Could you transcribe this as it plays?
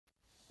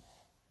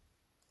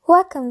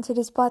Welcome to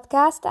this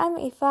podcast. I'm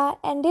Ifa,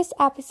 and this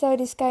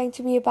episode is going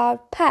to be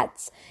about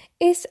pets.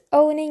 Is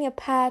owning a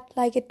pet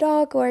like a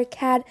dog or a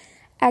cat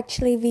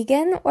actually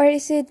vegan, or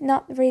is it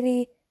not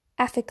really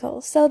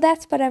ethical? So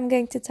that's what I'm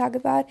going to talk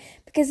about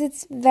because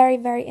it's very,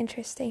 very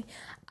interesting.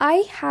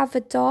 I have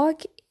a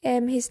dog,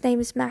 his name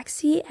is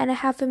Maxi, and I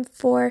have him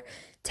for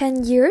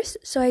 10 years.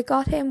 So I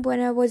got him when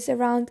I was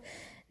around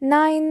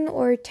 9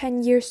 or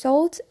 10 years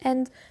old,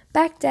 and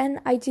back then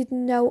I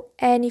didn't know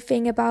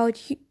anything about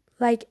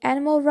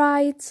animal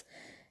rights,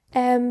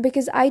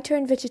 because I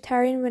turned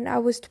vegetarian when I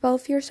was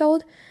 12 years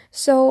old.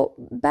 So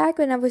back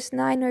when I was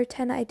 9 or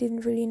 10, I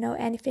didn't really know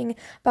anything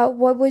about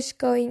what was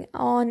going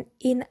on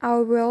in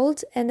our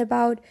world and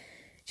about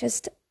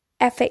just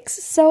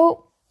ethics.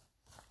 So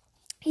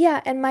yeah,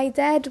 and my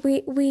dad,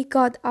 we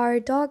got our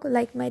dog,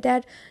 like my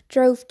dad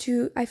drove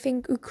to, I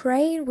think,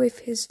 Ukraine with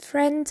his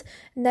friend,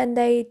 and then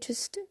they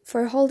just,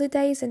 for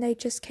holidays, and they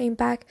just came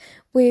back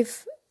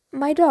with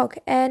my dog,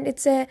 and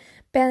it's a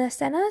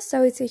Benasena,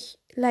 so it's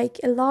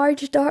a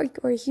large dog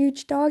or a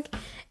huge dog,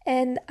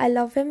 and I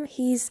love him.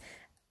 He's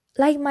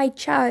like my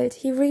child.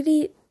 He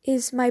really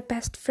is my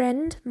best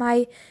friend,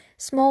 my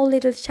small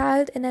little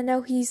child, and I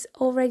know he's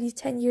already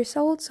 10 years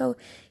old, so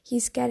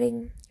he's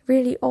getting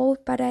really old,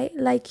 but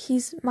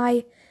he's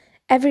my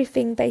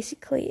everything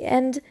basically.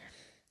 And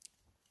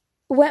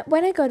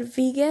when I got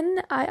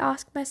vegan, I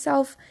asked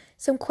myself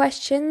some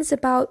questions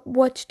about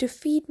what to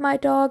feed my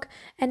dog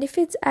and if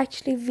it's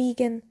actually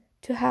vegan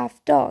to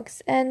have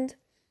dogs. And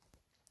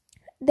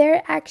there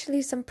are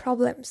actually some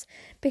problems,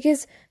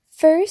 because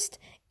first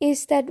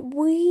is that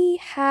we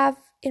have,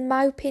 in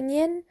my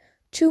opinion,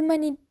 too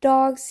many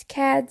dogs,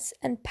 cats,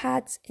 and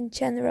pets in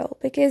general,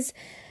 because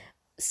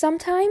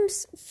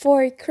sometimes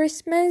for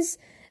Christmas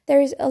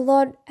there's a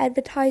lot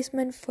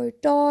advertisement for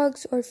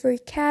dogs or for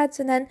cats,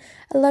 and then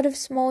a lot of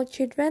small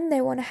children,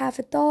 they want to have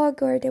a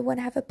dog or they want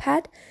to have a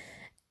pet.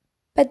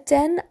 But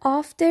then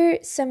after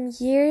some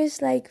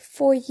years, like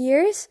 4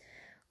 years,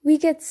 we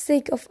get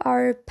sick of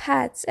our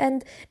pets.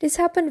 And this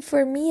happened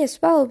for me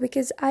as well,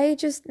 because I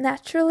just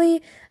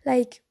naturally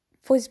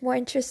was more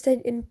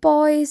interested in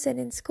boys and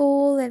in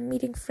school and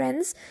meeting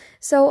friends.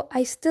 So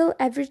I still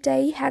every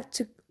day had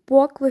to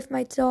walk with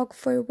my dog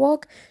for a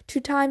walk 2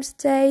 times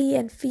a day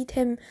and feed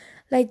him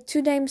like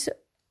 2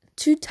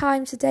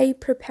 times a day,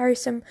 prepare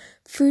some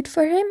food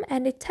for him,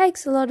 and it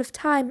takes a lot of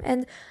time.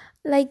 And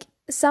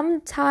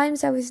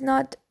sometimes I was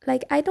not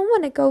I don't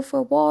want to go for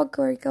a walk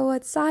or go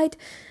outside,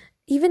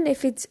 even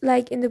if it's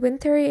in the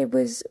winter. It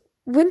was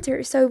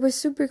winter, so it was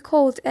super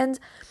cold. And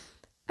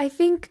I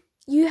think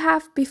you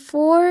have,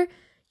 before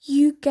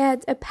you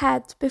get a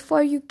pet,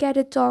 before you get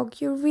a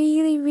dog, you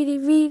really, really,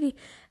 really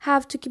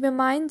have to keep in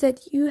mind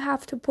that you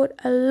have to put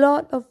a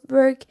lot of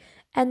work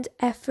and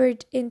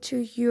effort into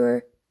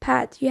your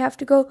pet. You have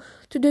to go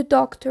to the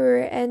doctor,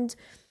 and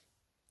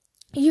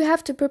you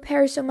have to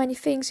prepare so many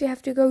things. You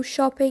have to go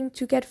shopping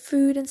to get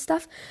food and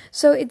stuff.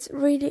 So it's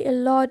really a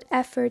lot of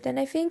effort. And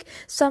I think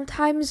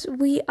sometimes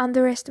we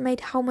underestimate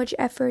how much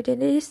effort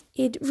it is.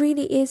 It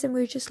really is. And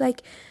we're just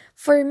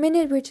for a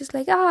minute, we're just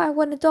I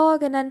want a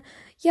dog. And then,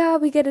 yeah,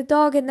 we get a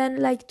dog. And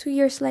then 2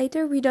 years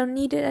later, we don't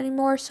need it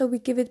anymore. So we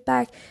give it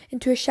back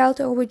into a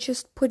shelter, or we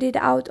just put it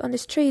out on the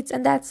streets.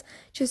 And that's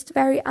just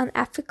very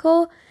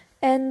unethical.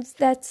 And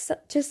that's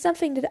just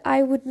something that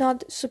I would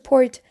not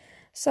support.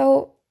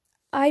 So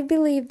I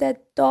believe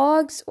that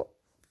dogs,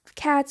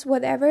 cats,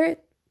 whatever,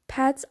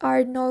 pets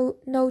are no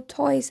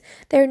toys.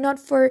 They're not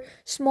for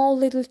small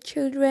little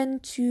children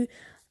to,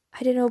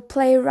 I don't know,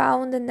 play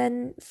around and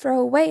then throw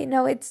away.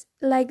 No, it's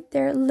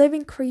they're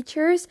living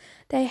creatures.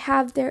 They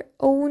have their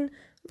own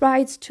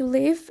rights to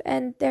live,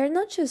 and they're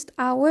not just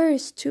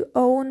ours to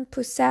own,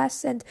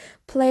 possess, and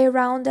play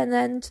around and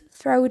then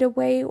throw it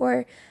away,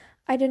 or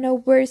I don't know,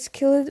 worse,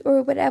 kill it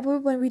or whatever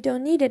when we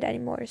don't need it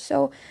anymore.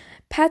 So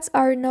pets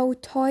are no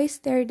toys.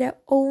 They're their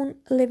own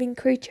living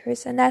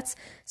creatures. And that's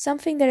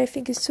something that I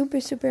think is super,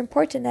 super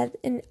important, that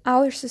in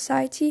our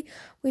society,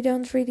 we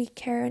don't really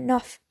care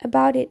enough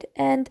about it.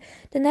 And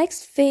the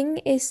next thing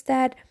is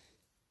that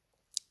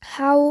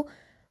how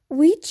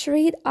we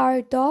treat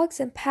our dogs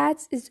and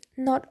pets is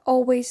not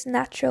always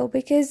natural,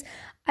 because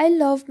I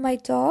love my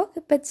dog,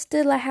 but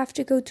still I have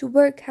to go to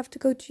work, have to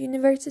go to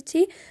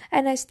university,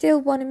 and I still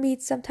want to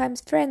meet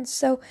sometimes friends.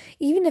 So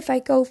even if I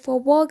go for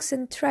walks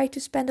and try to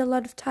spend a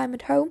lot of time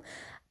at home,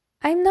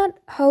 I'm not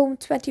home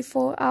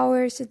 24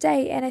 hours a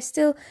day, and I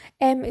still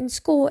am in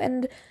school.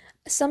 And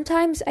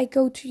sometimes I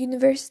go to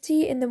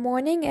university in the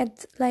morning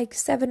at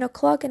 7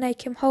 o'clock, and I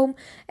come home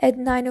at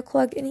 9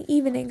 o'clock in the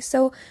evening.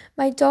 So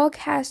my dog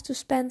has to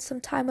spend some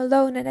time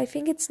alone, and I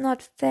think it's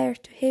not fair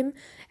to him,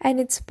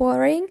 and it's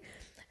boring.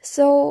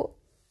 So,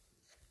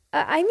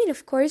 I mean,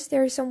 of course,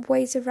 there are some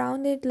ways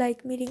around it,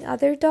 like meeting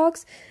other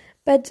dogs,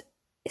 but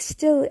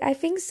still, I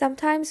think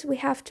sometimes we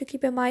have to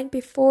keep in mind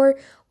before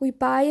we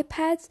buy a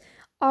pet,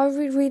 are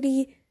we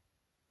really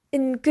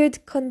in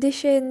good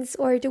conditions,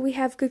 or do we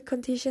have good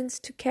conditions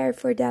to care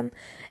for them?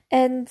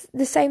 And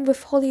the same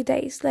with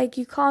holidays.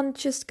 You can't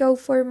just go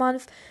for a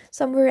month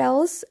somewhere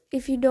else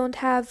if you don't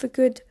have a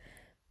good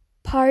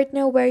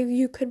partner where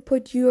you can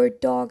put your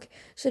dog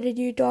so that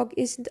your dog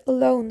isn't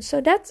alone.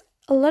 So that's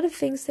a lot of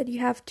things that you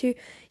have to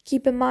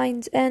keep in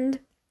mind. And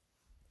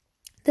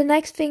the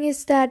next thing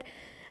is that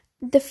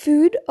the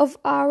food of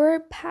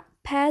our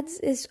pets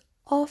is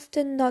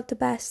often not the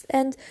best.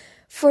 And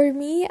for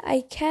me,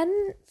 I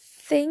can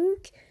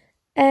think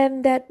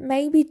that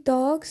maybe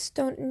dogs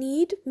don't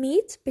need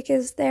meat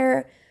because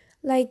they're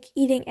like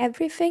eating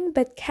everything,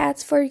 but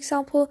cats, for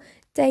example,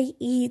 they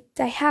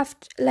have,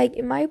 like,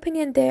 in my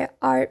opinion, they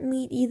are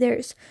meat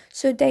eaters,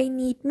 so they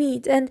need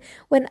meat. And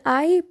when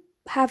I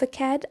have a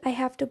cat, I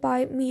have to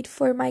buy meat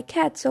for my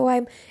cat, so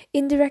I'm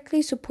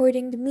indirectly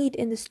supporting the meat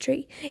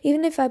industry.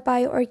 Even if I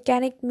buy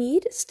organic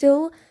meat,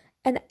 still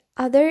an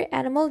other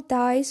animal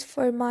dies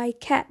for my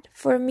cat,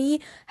 for me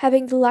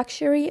having the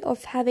luxury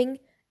of having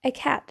a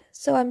cat.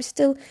 So I'm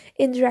still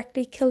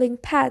indirectly killing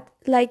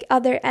like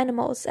other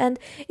animals. And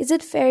is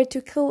it fair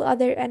to kill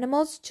other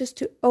animals just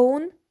to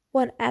own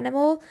one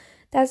animal?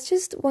 That's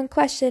just one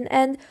question.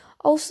 And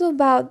also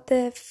about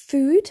the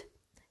food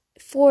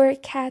for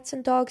cats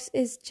and dogs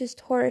is just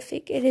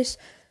horrific. It is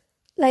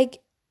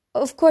like,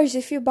 of course,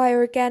 if you buy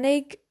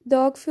organic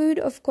dog food,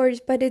 of course,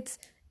 but it's,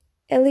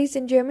 at least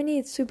in Germany,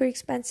 it's super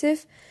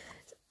expensive.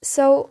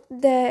 So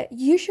the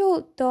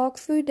usual dog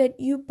food that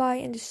you buy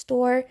in the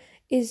store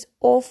is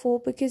awful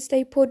because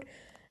they put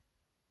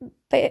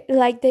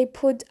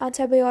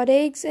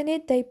antibiotics in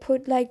it. They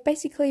put like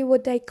basically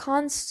what they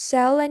can't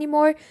sell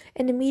anymore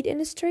in the meat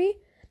industry,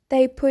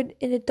 they put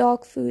in the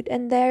dog food,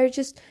 and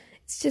it's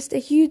just a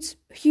huge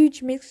a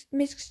huge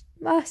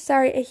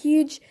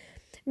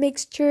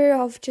mixture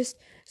of just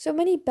so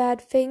many bad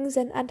things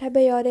and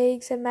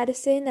antibiotics and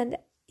medicine, and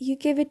you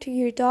give it to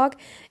your dog.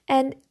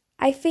 And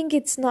I think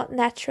it's not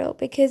natural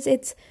because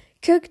it's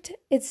cooked,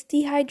 it's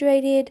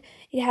dehydrated,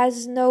 it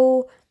has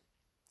no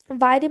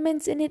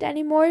vitamins in it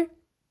anymore.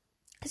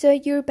 So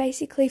you're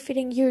basically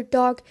feeding your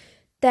dog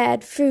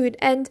dead food.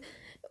 And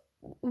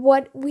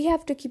what we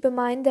have to keep in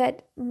mind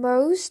that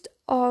most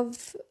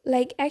of,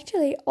 like,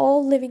 actually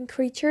all living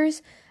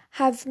creatures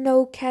have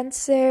no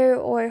cancer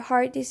or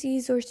heart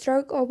disease or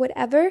stroke or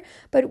whatever,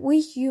 but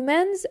we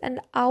humans and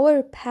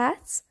our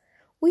pets,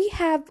 we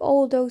have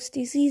all those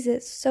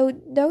diseases. So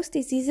those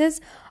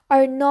diseases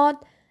are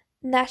not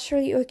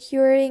naturally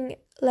occurring,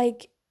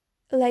 like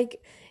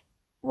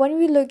when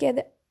we look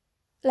at,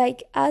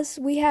 like, us,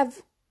 we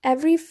have,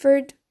 every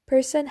third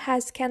person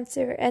has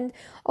cancer, and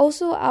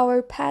also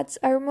our pets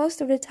are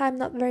most of the time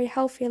not very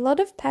healthy. A lot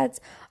of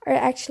pets are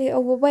actually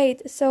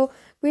overweight, so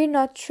we're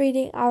not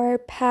treating our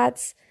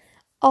pets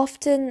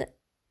often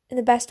in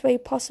the best way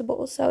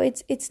possible. So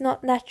it's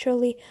not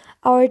naturally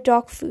our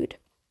dog food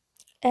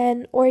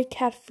and or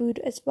cat food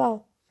as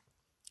well.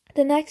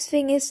 The next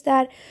thing is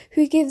that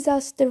who gives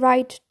us the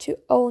right to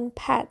own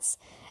pets?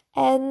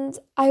 And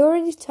I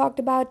already talked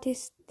about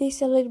this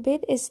a little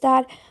bit, is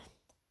that,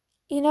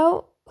 you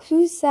know,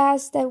 who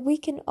says that we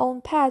can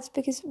own pets?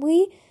 Because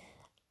we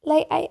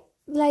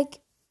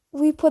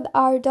we put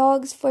our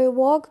dogs for a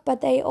walk,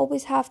 but they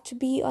always have to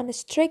be on a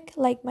streak.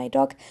 Like my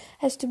dog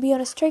has to be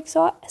on a streak,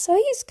 so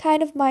he's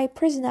kind of my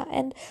prisoner,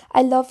 and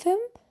I love him,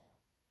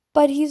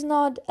 but he's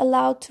not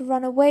allowed to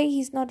run away.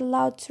 He's not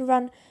allowed to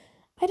run,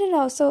 I don't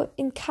know. So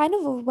in kind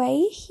of a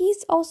way,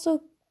 he's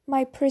also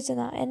my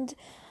prisoner. And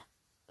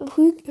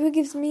who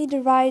gives me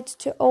the right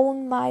to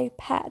own my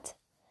pet?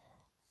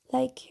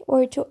 Like,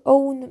 or to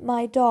own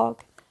my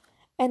dog,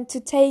 and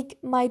to take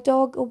my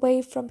dog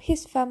away from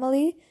his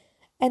family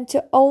and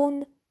to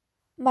own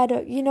my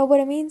dog. You know what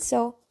I mean?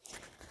 So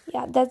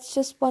yeah, that's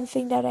just one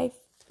thing that I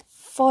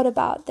thought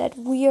about, that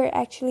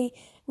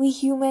we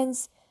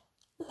humans,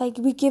 like,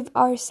 we give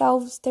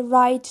ourselves the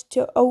right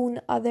to own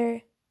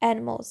other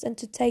animals and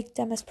to take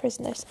them as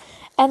prisoners.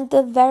 And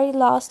the very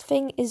last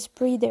thing is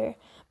breeder,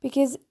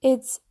 because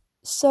it's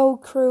so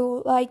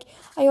cruel. Like,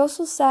 I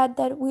also said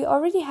that we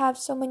already have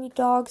so many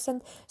dogs,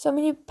 and so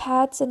many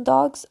pets and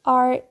dogs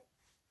are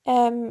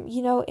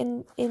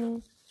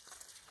in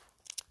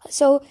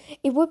so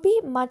it would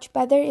be much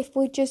better if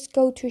we just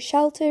go to a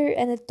shelter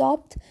and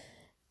adopt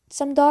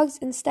some dogs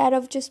instead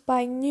of just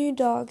buying new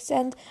dogs.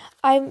 And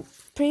I'm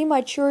pretty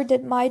much sure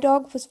that my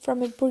dog was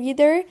from a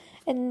breeder,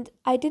 and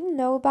I didn't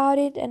know about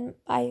it, and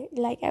I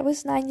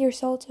was 9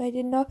 years old, so I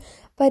didn't know.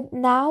 But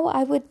now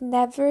I would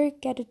never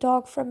get a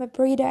dog from a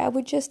breeder. I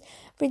would just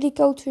really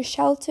go to a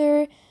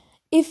shelter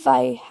if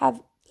I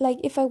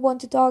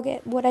want a dog.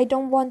 What I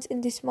don't want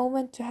in this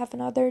moment to have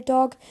another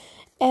dog,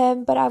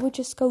 but I would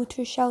just go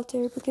to a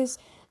shelter, because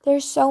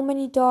there's so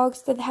many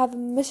dogs that have a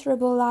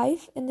miserable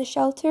life in the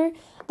shelter.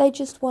 They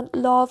just want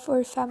love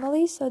or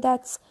family, so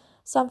that's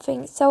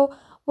something. So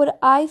what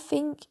I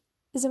think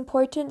is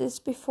important is,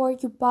 before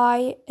you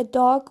buy a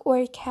dog or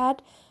a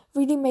cat,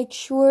 really make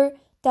sure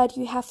that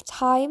you have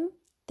time,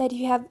 that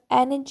you have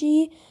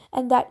energy,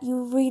 and that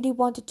you really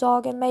want a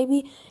dog. And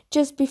maybe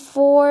just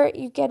before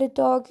you get a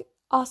dog,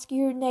 ask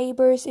your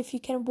neighbors if you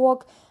can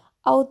walk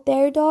out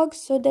their dogs,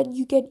 so that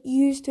you get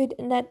used to it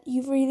and that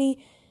you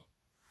really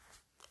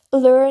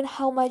learn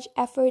how much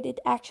effort it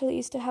actually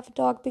is to have a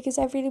dog. Because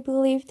I really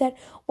believe that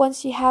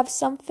once you have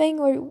something,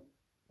 or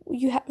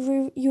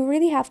you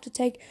really have to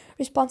take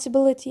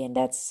responsibility, and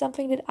that's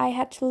something that I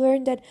had to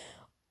learn, that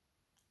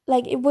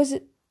like it was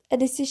a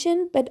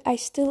decision, but I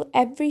still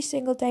every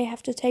single day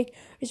have to take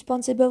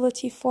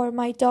responsibility for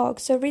my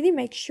dog. So really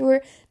make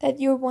sure that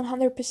you're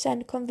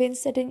 100%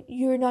 convinced that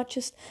you're not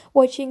just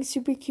watching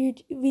super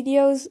cute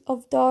videos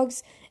of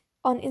dogs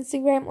on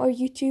Instagram or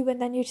YouTube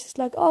and then you're just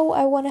like, oh,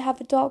 I want to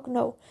have a dog.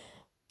 No,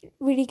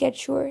 really get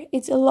sure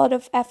it's a lot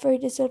of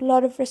effort, it's a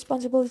lot of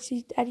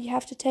responsibility that you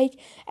have to take.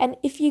 And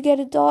if you get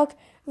a dog,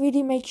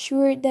 really make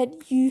sure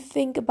that you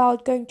think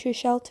about going to a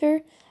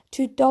shelter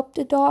to adopt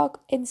a dog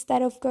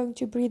instead of going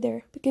to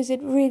breeder, because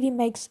it really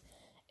makes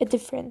a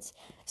difference.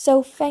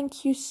 So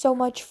thank you so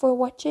much for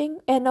watching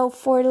and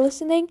for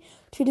listening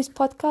to this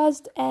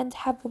podcast, and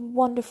have a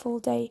wonderful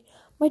day.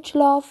 Much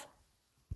love.